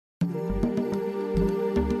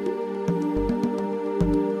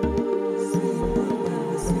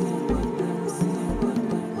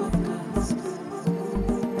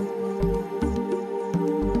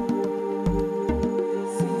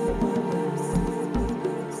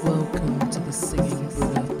Singing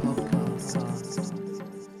Buddha podcast.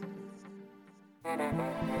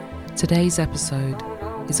 Today's episode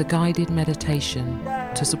is a guided meditation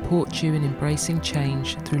to support you in embracing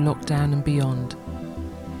change through lockdown and beyond,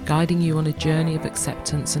 guiding you on a journey of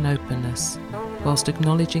acceptance and openness, whilst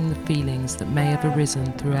acknowledging the feelings that may have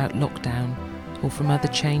arisen throughout lockdown or from other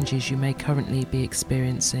changes you may currently be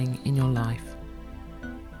experiencing in your life.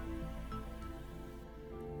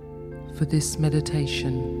 For this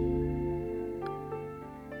meditation,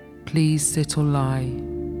 please sit or lie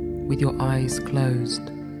with your eyes closed,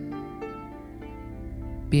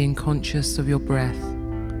 being conscious of your breath,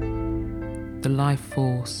 the life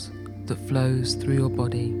force that flows through your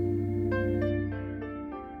body.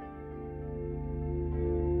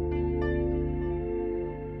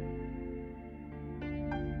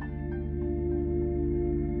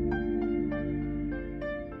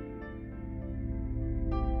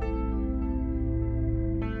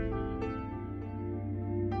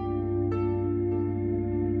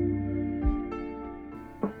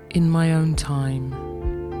 In my own time,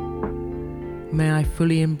 may I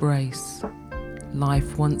fully embrace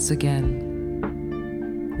life once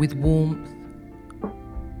again with warmth,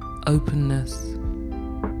 openness,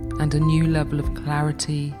 and a new level of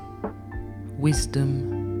clarity,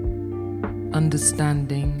 wisdom,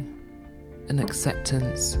 understanding, and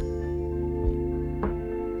acceptance.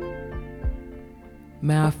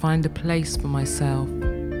 May I find a place for myself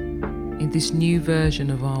in this new version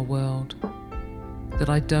of our world that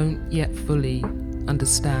I don't yet fully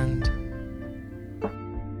understand.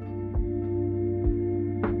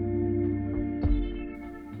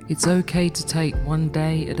 It's okay to take one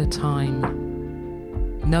day at a time,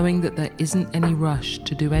 knowing that there isn't any rush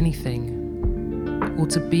to do anything or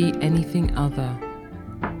to be anything other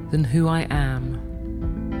than who I am,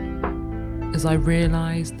 as I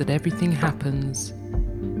realize that everything happens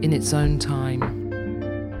in its own time.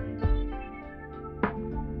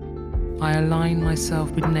 I align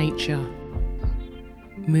myself with nature,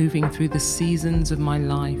 moving through the seasons of my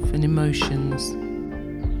life and emotions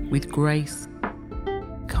with grace,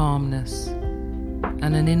 calmness,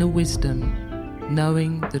 and an inner wisdom,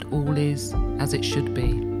 knowing that all is as it should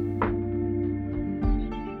be.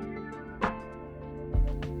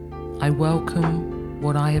 I welcome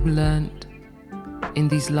what I have learnt in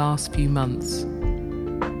these last few months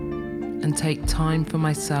and take time for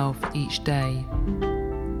myself each day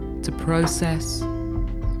to process,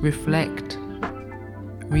 reflect,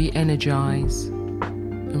 re-energize,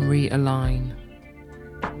 and realign.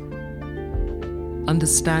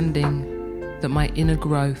 Understanding that my inner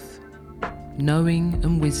growth, knowing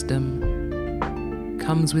and wisdom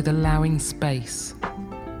comes with allowing space,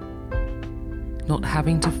 not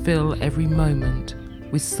having to fill every moment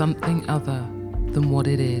with something other than what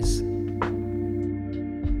it is.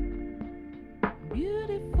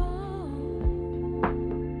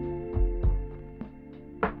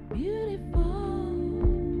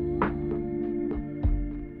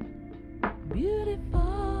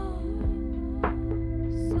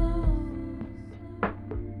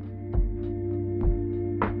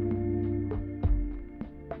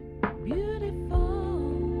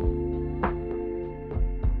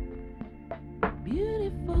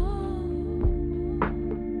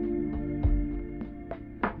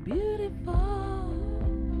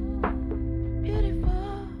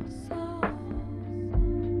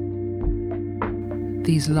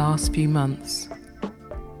 These last few months,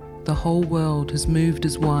 the whole world has moved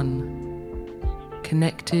as one,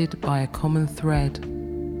 connected by a common thread,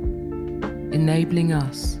 enabling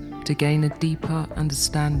us to gain a deeper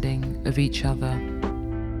understanding of each other.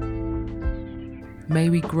 May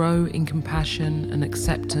we grow in compassion and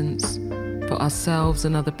acceptance for ourselves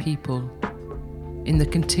and other people in the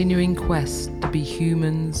continuing quest to be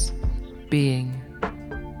humans being,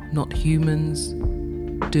 not humans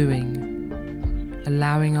doing.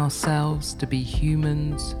 Allowing ourselves to be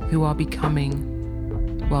humans who are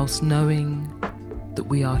becoming, whilst knowing that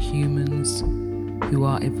we are humans who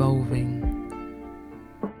are evolving.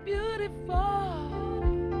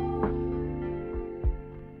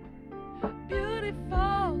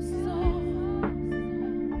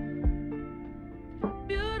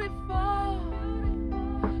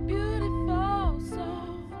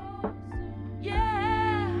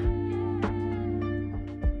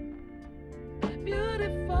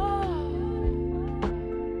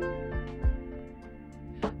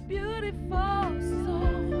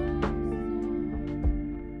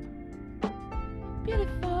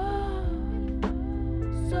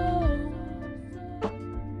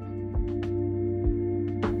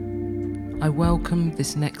 I welcome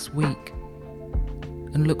this next week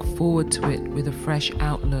and look forward to it with a fresh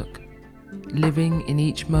outlook, living in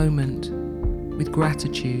each moment with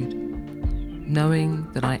gratitude,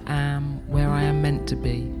 knowing that I am where I am meant to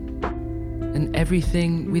be, and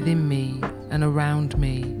everything within me and around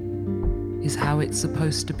me is how it's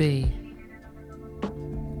supposed to be.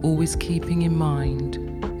 Always keeping in mind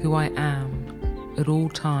who I am at all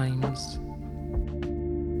times.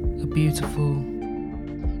 A beautiful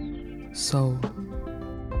soul.